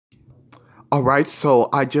Alright, so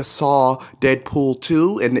I just saw Deadpool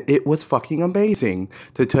 2 and it was fucking amazing,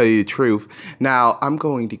 to tell you the truth. Now, I'm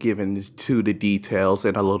going to give into the details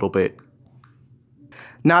in a little bit.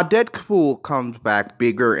 Now, Deadpool comes back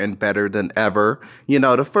bigger and better than ever. You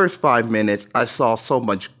know, the first 5 minutes, I saw so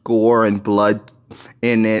much gore and blood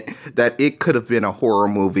in it that it could have been a horror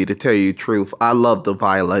movie, to tell you the truth. I love the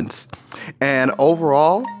violence. And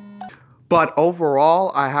overall,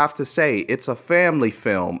 I have to say, it's a family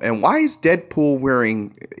film. And why is Deadpool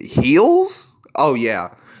wearing heels? Oh,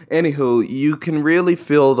 yeah. Anywho, you can really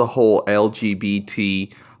feel the whole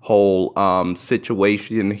LGBT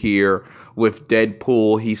situation here with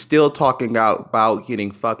Deadpool. He's still talking about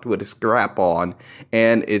getting fucked with a strap on.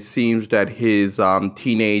 And it seems that his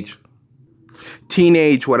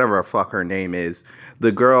teenage, whatever the fuck her name is,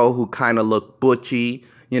 the girl who kind of looked butchy,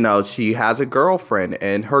 you know, she has a girlfriend,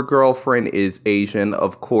 and her girlfriend is Asian,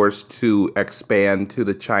 of course, to expand to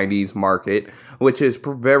the Chinese market, which is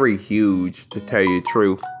very huge, to tell you the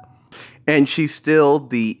truth. And she's still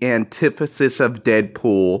the antithesis of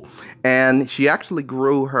Deadpool, and she actually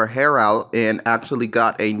grew her hair out and actually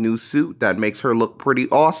got a new suit that makes her look pretty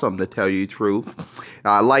awesome, to tell you the truth.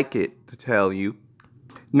 I like it, to tell you.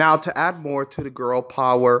 Now, to add more to the girl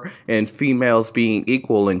power and females being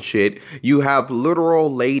equal and shit, you have literal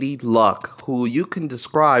Lady Luck, who you can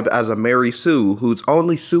describe as a Mary Sue, whose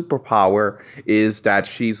only superpower is that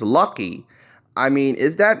she's lucky. I mean,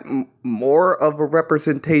 is that more of a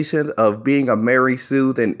representation of being a Mary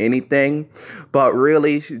Sue than anything? But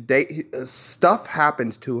really, stuff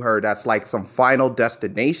happens to her that's like some Final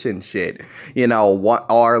Destination shit, you know,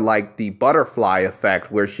 or like the butterfly effect,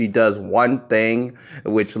 where she does one thing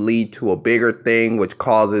which lead to a bigger thing, which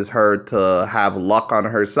causes her to have luck on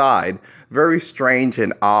her side. Very strange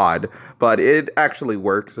and odd, but it actually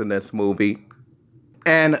works in this movie.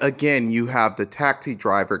 And again, you have the taxi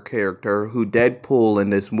driver character, who Deadpool in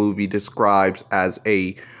this movie describes as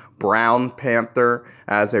a brown panther,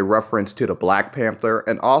 as a reference to the Black Panther.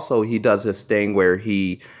 And also he does this thing where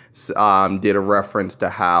he did a reference to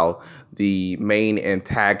how the main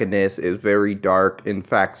antagonist is very dark. In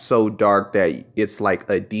fact, so dark that it's like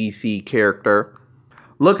a DC character.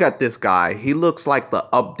 Look at this guy. He looks like the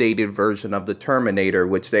updated version of the Terminator,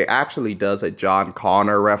 which they actually does a John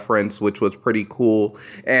Connor reference, which was pretty cool.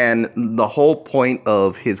 And the whole point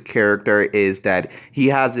of his character is that he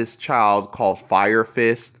has this child called Fire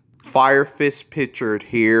Fist. Fire Fist pictured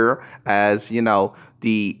here as, you know,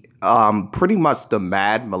 the pretty much the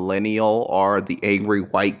mad millennial or the angry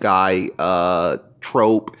white guy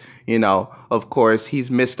trope. You know, of course,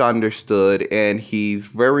 he's misunderstood and he's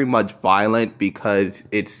very much violent because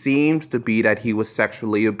it seems to be that he was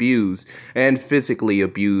sexually abused and physically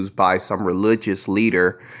abused by some religious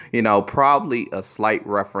leader. You know, probably a slight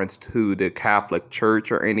reference to the Catholic Church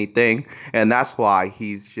or anything. And that's why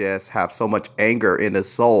he's just have so much anger in his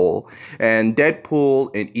soul. And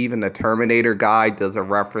Deadpool and even the Terminator guy does a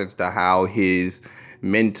reference to how his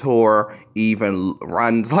mentor even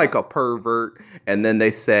runs like a pervert, and then they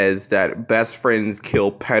says that best friends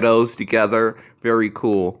kill pedos together. Very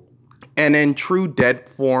cool. And in true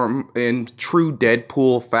Deadpool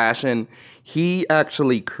fashion, he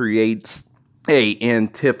actually creates a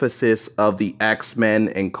antithesis of the X-Men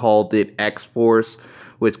and called it X-Force,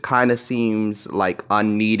 which kind of seems like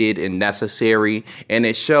unneeded and necessary. And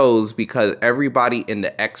it shows because everybody in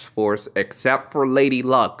the X-Force, except for Lady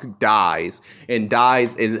Luck, dies. And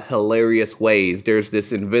dies in hilarious ways. There's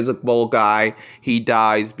this invisible guy. He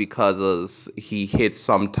dies because he hits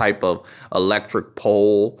some type of electric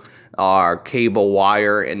pole or cable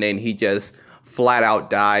wire. And then he just flat out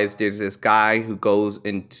dies. There's this guy who goes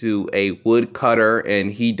into a woodcutter and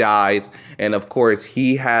he dies. And of course,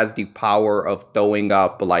 he has the power of throwing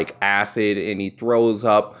up like acid, and he throws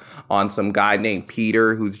up on some guy named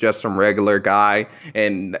Peter, who's just some regular guy.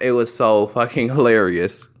 And it was so fucking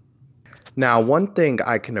hilarious. Now, one thing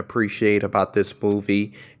I can appreciate about this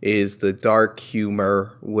movie is the dark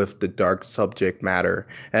humor with the dark subject matter.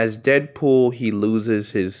 As Deadpool, he loses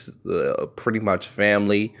his pretty much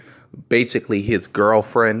family, basically his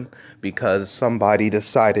girlfriend, because somebody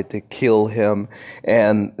decided to kill him.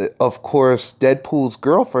 And of course, Deadpool's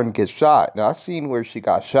girlfriend gets shot. Now, I've seen where she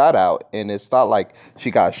got shot out, and it's not like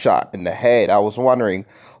she got shot in the head. I was wondering,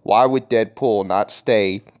 why would Deadpool not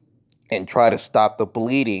stay and try to stop the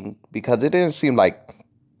bleeding? Because it didn't seem like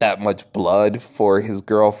that much blood for his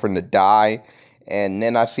girlfriend to die. And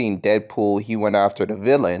then I seen Deadpool, he went after the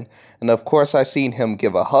villain. And of course, I seen him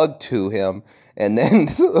give a hug to him. And then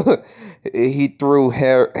he threw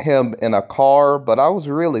him in a car. But I was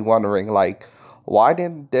really wondering, like, Why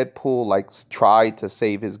didn't Deadpool like try to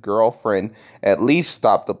save his girlfriend, at least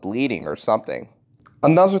stop the bleeding or something?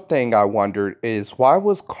 Another thing I wondered is why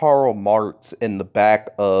was Karl Marx in the back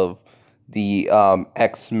of the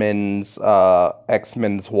X-Men's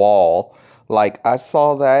wall? Like I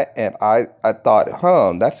saw that and I thought,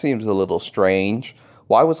 that seems a little strange.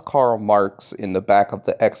 Why was Karl Marx in the back of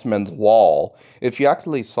the X-Men's wall? If you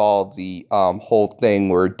actually saw the whole thing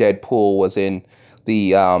where Deadpool was in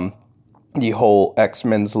the um, the whole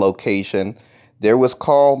X-Men's location, there was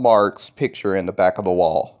Karl Marx's picture in the back of the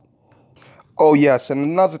wall. Oh, yes, and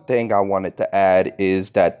another thing I wanted to add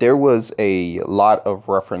is that there was a lot of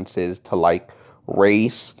references to like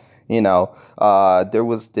race. There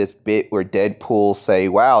was this bit where Deadpool say,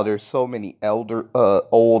 "Wow, there's so many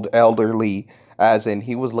old elderly," as in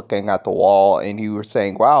he was looking at the wall and he was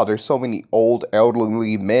saying, "Wow, there's so many old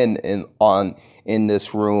elderly men in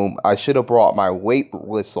this room. I should have brought my weight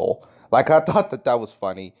whistle." Like I thought that was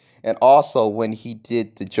funny. And also when he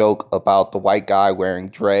did the joke about the white guy wearing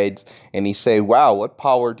dreads and he say, "Wow, what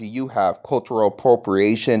power do you have? Cultural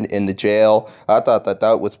appropriation in the jail." I thought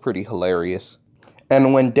that was pretty hilarious.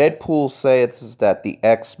 And when Deadpool says that the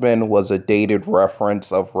X-Men was a dated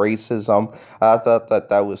reference of racism, I thought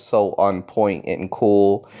that was so on point and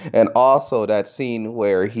cool. And also that scene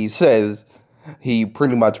where he says, he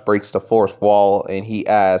pretty much breaks the fourth wall and he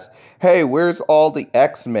asks, "Hey, where's all the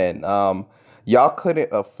X-Men? Y'all couldn't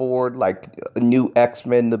afford like new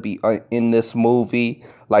X-Men to be in this movie.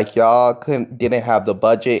 Like y'all didn't have the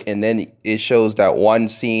budget." And then it shows that one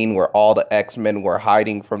scene where all the X-Men were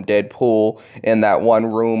hiding from Deadpool in that one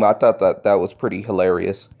room. I thought that was pretty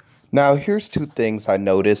hilarious. Now, here's two things I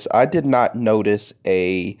noticed. I did not notice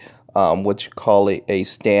a a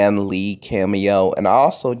Stan Lee cameo, and I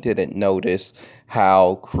also didn't notice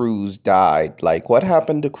how Cruz died. Like, what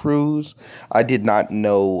happened to Cruz? I did not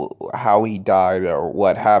know how he died or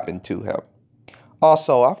what happened to him.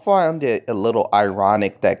 Also, I found it a little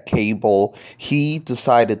ironic that Cable, he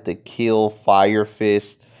decided to kill Fire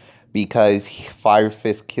Fist because Fire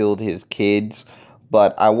Fist killed his kids.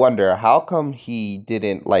 But I wonder, how come he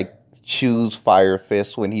didn't, like, choose Fire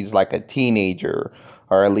Fist when he's, like, a teenager?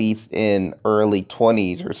 Or at least in early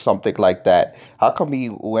 20s or something like that. How come he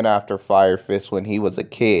went after Fire Fist when he was a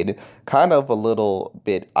kid? Kind of a little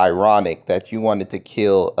bit ironic that you wanted to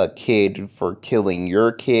kill a kid for killing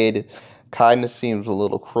your kid. Kind of seems a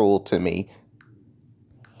little cruel to me.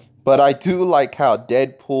 But I do like how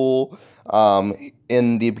Deadpool,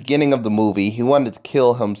 in the beginning of the movie, he wanted to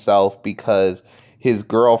kill himself because his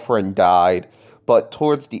girlfriend died. But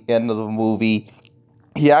towards the end of the movie,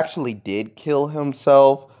 he actually did kill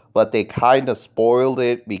himself, but they kind of spoiled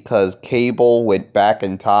it because Cable went back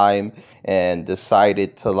in time and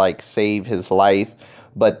decided to like save his life.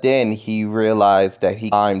 But then he realized that he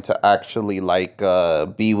time to actually like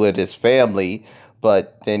be with his family.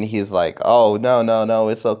 But then he's like, "Oh, no, no, no,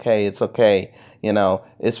 it's okay, it's okay.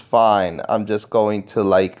 It's fine. I'm just going to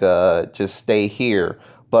like just stay here."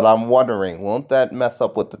 But I'm wondering, won't that mess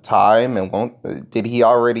up with the time? And did he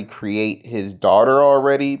already create his daughter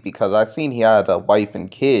already? Because I seen he had a wife and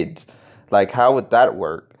kids. Like, how would that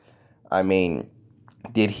work? I mean,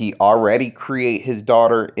 did he already create his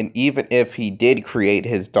daughter? And even if he did create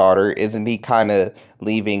his daughter, isn't he kind of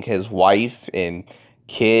leaving his wife and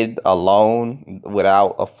kid alone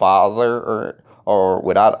without a father or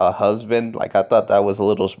without a husband? Like, I thought that was a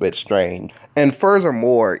little bit strange. And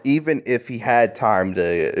furthermore, even if he had time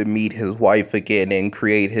to meet his wife again and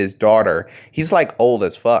create his daughter, he's like old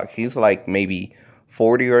as fuck. He's like maybe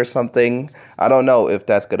 40 or something. I don't know if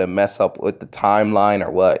that's gonna mess up with the timeline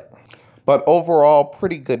or what. But overall,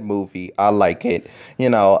 pretty good movie. I like it.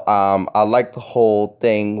 I like the whole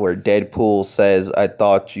thing where Deadpool says, "I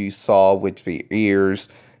thought you saw with your ears,"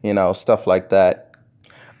 stuff like that.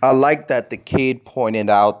 I like that the kid pointed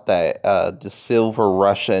out that the Silver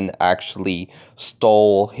Russian actually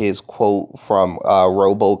stole his quote from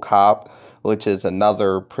RoboCop, which is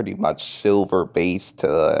another pretty much silver-based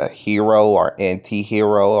hero or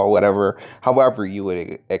anti-hero or whatever, however you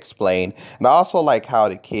would explain. And I also like how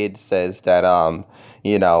the kid says that, have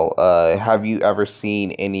you ever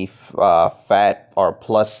seen any fat or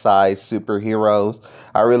plus-size superheroes?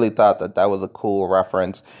 I really thought that was a cool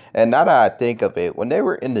reference. And now that I think of it, when they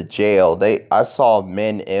were in the jail, I saw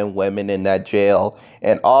men and women in that jail.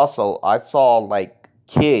 And also, I saw, like,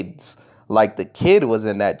 kids. Like, the kid was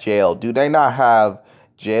in that jail. Do they not have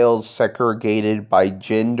jails segregated by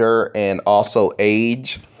gender and also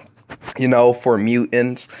age, for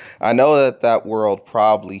mutants? I know that world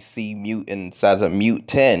probably see mutants as a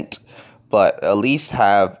mutant, but at least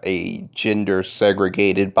have a gender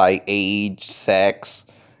segregated by age, sex,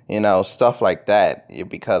 stuff like that,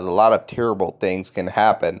 because a lot of terrible things can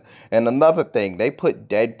happen. And another thing, they put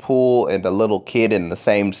Deadpool and the little kid in the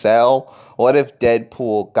same cell. What if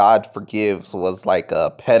Deadpool, God forgives, was like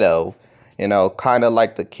a pedo? Kind of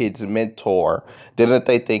like the kid's mentor. Didn't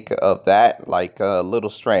they think of that? Like a little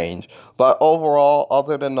strange. But overall,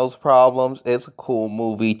 other than those problems, it's a cool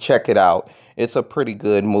movie. Check it out. It's a pretty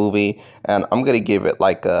good movie, and I'm going to give it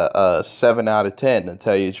like a 7 out of 10, to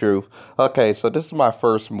tell you the truth. Okay, so this is my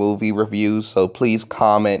first movie review, so please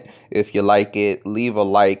comment if you like it, leave a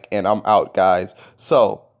like, and I'm out, guys.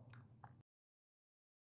 So,